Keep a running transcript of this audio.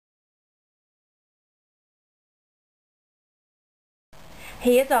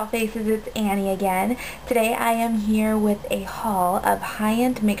Hey dollfaces, it's Annie again. Today I am here with a haul of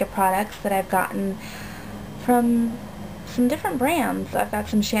high-end makeup products that I've gotten from some different brands. I've got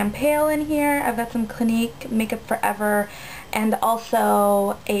some Champagne in here, I've got some Clinique Makeup Forever, and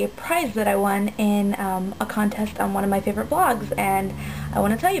also a prize that I won in a contest on one of my favorite blogs, and I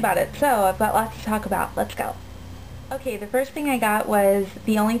want to tell you about it. So I've got lots to talk about. Let's go. Okay, the first thing I got was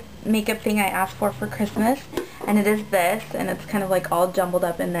the only makeup thing I asked for Christmas, and it is this, and it's kind of like all jumbled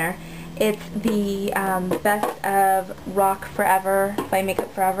up in there. It's the Best of Rock Forever by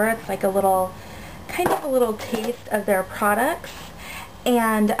Makeup Forever. It's like a little, kind of a little taste of their products,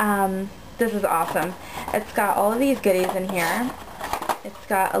 and this is awesome. It's got all of these goodies in here. It's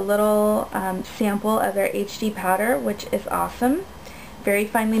got a little sample of their HD powder, which is awesome. Very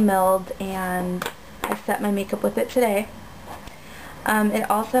finely milled, and I set my makeup with it today. It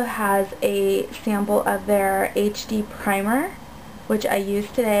also has a sample of their HD primer, which I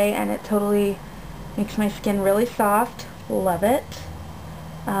used today, and it totally makes my skin really soft. Love it.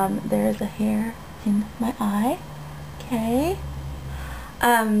 There is a hair in my eye. Okay.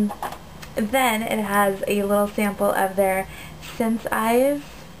 Then it has a little sample of their Sense Eyes,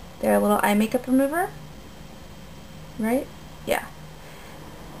 their little eye makeup remover. Right? Yeah.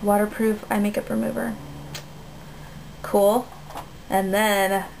 Waterproof eye makeup remover. Cool. And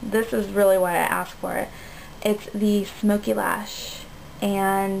then this is really why I asked for it. It's the Smoky Lash,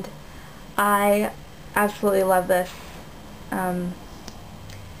 and I absolutely love this.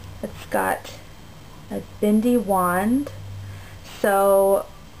 It's got a bendy wand, so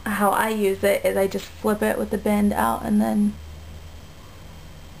how I use it is I just flip it with the bend out and then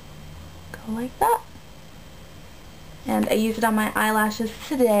go like that. And I used it on my eyelashes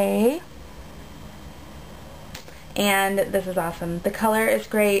today, and this is awesome. The color is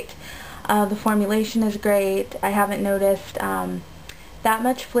great, the formulation is great. I haven't noticed that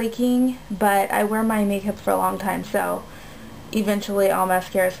much flaking, but I wear my makeup for a long time, so eventually all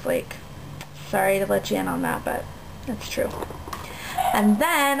mascaras flake. Sorry to let you in on that, but that's true. And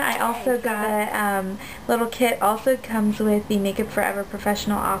then I also got a little kit. Also comes with the Makeup Forever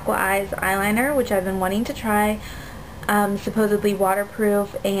Professional Aqua Eyes eyeliner, which I've been wanting to try. Supposedly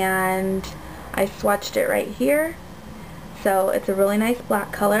waterproof, and I swatched it right here. So it's a really nice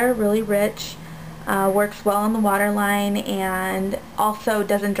black color, really rich, works well on the waterline, and also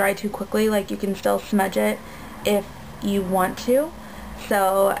doesn't dry too quickly. Like, you can still smudge it if you want to.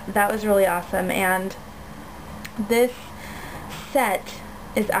 So that was really awesome, and this set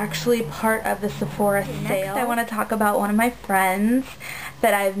is actually part of the Sephora sale. Next, I want to talk about one of my friends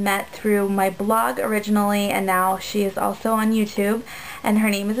that I've met through my blog originally, and now she is also on YouTube, and her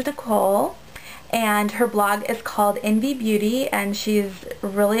name is Nicole, and her blog is called Envy Beauty, and she's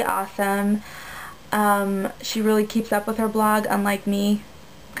really awesome. She really keeps up with her blog, unlike me,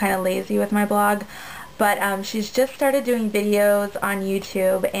 kind of lazy with my blog. But she's just started doing videos on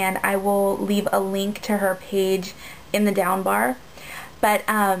YouTube, and I will leave a link to her page in the down bar. But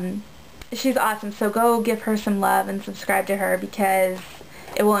she's awesome, so go give her some love and subscribe to her, because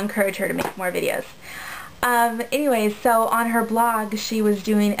it will encourage her to make more videos. Anyways, so on her blog she was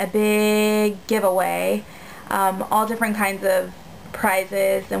doing a big giveaway, all different kinds of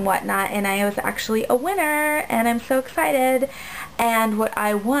prizes and whatnot, and I was actually a winner, and I'm so excited. And what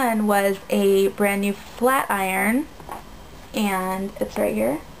I won was a brand new flat iron, and it's right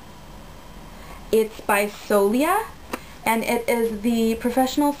here. It's by Solia, and it is the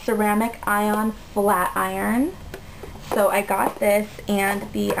Professional Ceramic Ion Flat Iron. So I got this,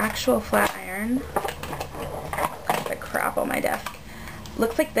 and the actual flat iron, got the crap on my desk,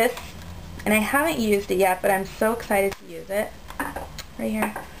 looks like this, and I haven't used it yet, but I'm so excited to use it. Right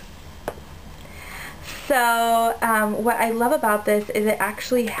here. So what I love about this is it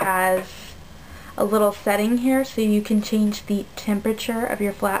actually has a little setting here, so you can change the temperature of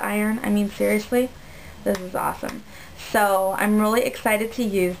your flat iron. I mean, seriously, this is awesome. So I'm really excited to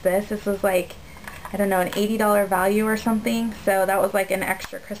use this. This was like, I don't know, an $80 value or something, so that was like an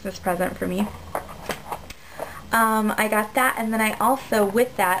extra Christmas present for me. I got that, and then I also,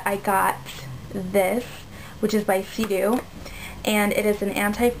 with that, I got this, which is by Sea-Doo, and it is an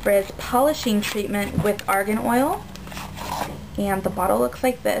anti-frizz polishing treatment with argan oil, and the bottle looks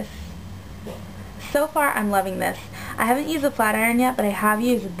like this. So far, I'm loving this. I haven't used the flat iron yet, but I have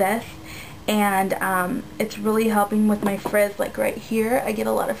used this, and it's really helping with my frizz. Like right here, I get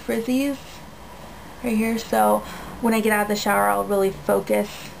a lot of frizzies right here, so when I get out of the shower, I'll really focus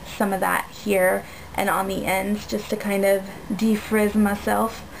some of that here and on the ends, just to kind of defrizz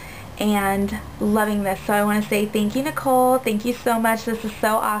myself. And loving this. So I want to say thank you, Nicole. Thank you so much. This is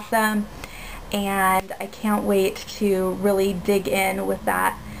so awesome. and I can't wait to really dig in with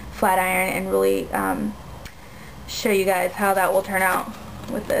that flat iron and really show you guys how that will turn out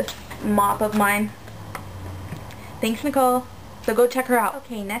with this mop of mine. Thanks, Nicole. So go check her out.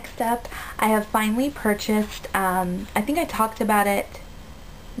 Okay, next up, I have finally purchased, I think I talked about it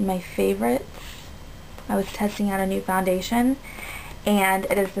in my favorites. I was testing out a new foundation, and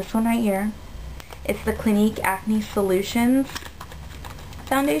it is this one right here. It's the Clinique Acne Solutions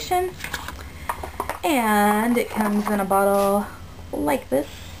foundation, and it comes in a bottle like this.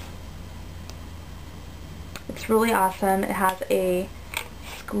 It's really awesome. It has a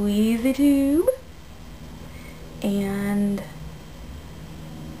squeezy tube, and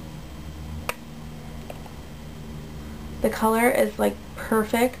the color is like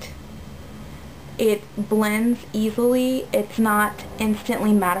perfect. It blends easily. It's not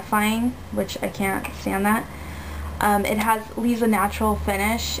instantly mattifying, which I can't stand that. It leaves a natural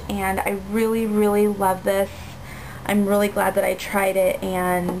finish, and I really, really love this. I'm really glad that I tried it,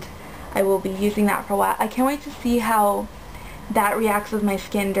 and I will be using that for a while. I can't wait to see how that reacts with my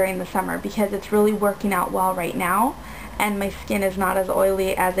skin during the summer, because it's really working out well right now, and my skin is not as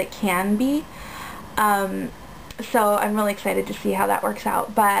oily as it can be. So I'm really excited to see how that works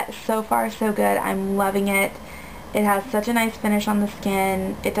out. But so far so good. I'm loving it. It has such a nice finish on the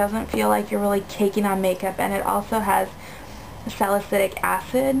skin. It doesn't feel like you're really caking on makeup, and it also has salicylic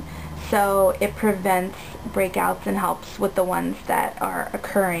acid, so it prevents breakouts and helps with the ones that are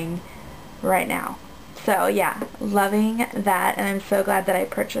occurring right now. So yeah, loving that, and I'm so glad that I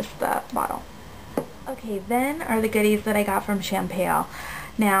purchased the bottle. Okay, then are the goodies that I got from Shampale.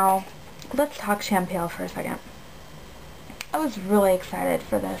 Now, let's talk Shampale for a second. I was really excited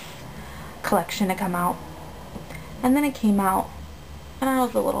for this collection to come out, and then it came out, and I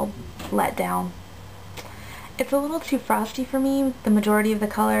was a little let down. It's a little too frosty for me, the majority of the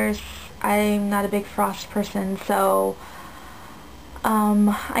colors. I'm not a big frost person, so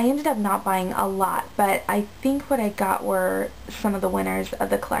I ended up not buying a lot, but I think what I got were some of the winners of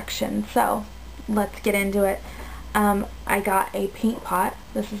the collection. So let's get into it. I got a paint pot.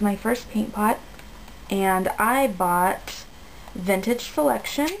 This is my first paint pot, and I bought Vintage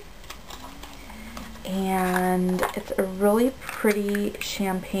Selection, and it's a really pretty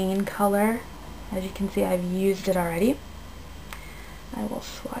champagne color. As you can see, I've used it already. I will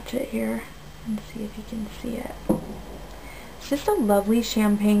swatch it here and see if you can see it. It's just a lovely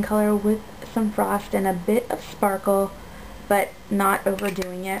champagne color with some frost and a bit of sparkle, but not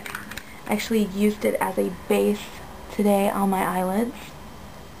overdoing it. I actually used it as a base today on my eyelids,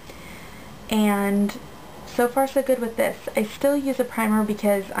 and so far so good with this. I still use a primer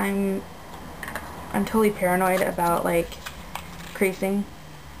because I'm totally paranoid about like creasing,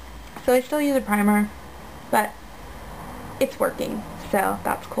 so I still use a primer, but it's working, so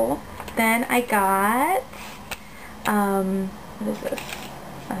that's cool. Then I got what is this?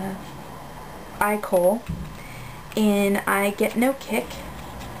 Eye Kohl in I Get No Kick,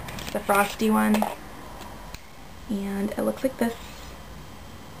 the frosty one, and it looks like this.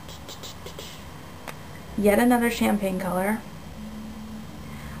 Yet another champagne color,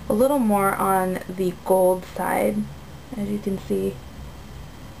 a little more on the gold side, as you can see,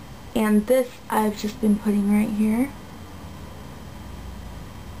 and this I've just been putting right here.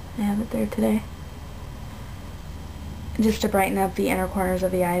 I have it there today, just to brighten up the inner corners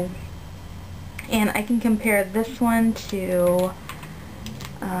of the eyes. And I can compare this one to,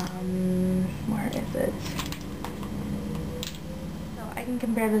 where is it? I can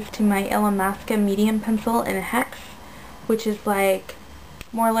compare this to my Illamasqua medium pencil in Hex, which is like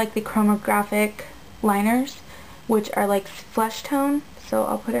more like the chromographic liners, which are like flesh tone. So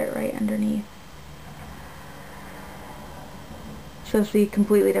I'll put it right underneath. So see,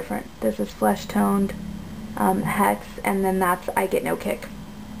 completely different. This is flesh toned Hex, and then that's I Get No Kick.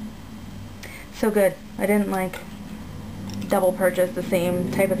 So good. I didn't like double purchase the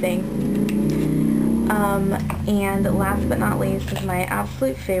same type of thing. And last but not least is my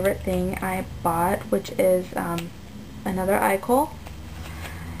absolute favorite thing I bought, which is another Eye Kohl.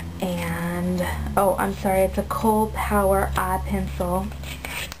 And, oh, I'm sorry, it's a Kohl Power Eye Pencil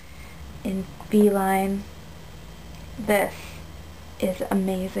in Feline. This is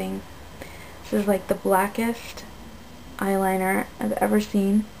amazing. This is like the blackest eyeliner I've ever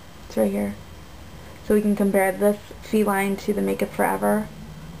seen. It's right here. So we can compare this Feline to the Makeup Forever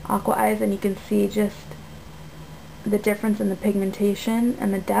Aqua Eyes, and you can see just the difference in the pigmentation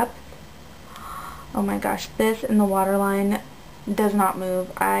and the depth. Oh my gosh, this in the waterline does not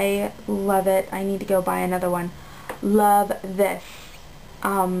move. I love it. I need to go buy another one. Love this.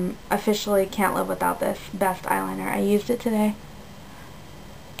 Officially can't live without this. Best eyeliner. I used it today,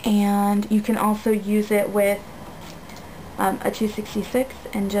 And you can also use it with a 266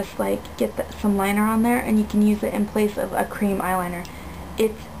 and just like get some liner on there, and you can use it in place of a cream eyeliner.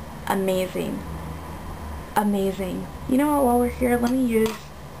 It's amazing. Amazing. You know what, while we're here, let me use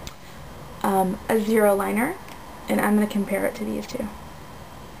a zero liner, and I'm going to compare it to these two.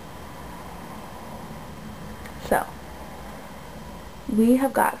 So, we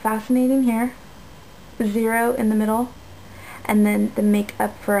have got Fascinating Hair, zero in the middle, and then the Make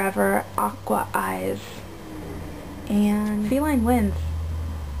Up Forever Aqua Eyes. And Feline wins.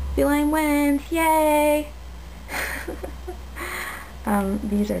 Feline wins! Yay!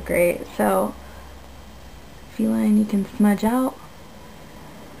 These are great. So, Feline you can smudge out.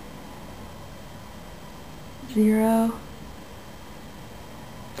 Zero.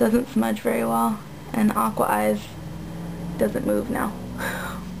 Doesn't smudge very well. And Aqua Eyes doesn't move now.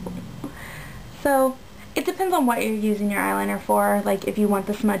 So, it depends on what you're using your eyeliner for. Like, if you want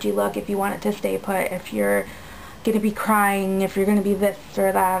the smudgy look, if you want it to stay put, if you're going to be crying, if you're going to be this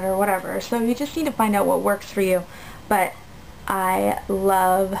or that or whatever. So you just need to find out what works for you. But I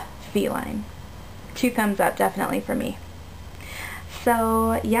love Feline. 2 thumbs up definitely for me.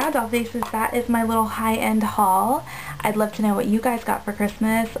 So yeah, Dollfaces, that is my little high-end haul. I'd love to know what you guys got for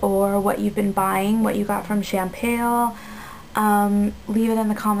Christmas, or what you've been buying, what you got from Champale. Leave it in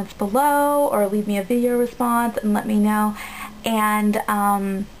the comments below, or leave me a video response and let me know. And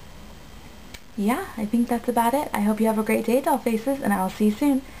yeah, I think that's about it. I hope you have a great day, Dollfaces, and I will see you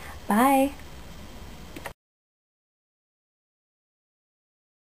soon. Bye!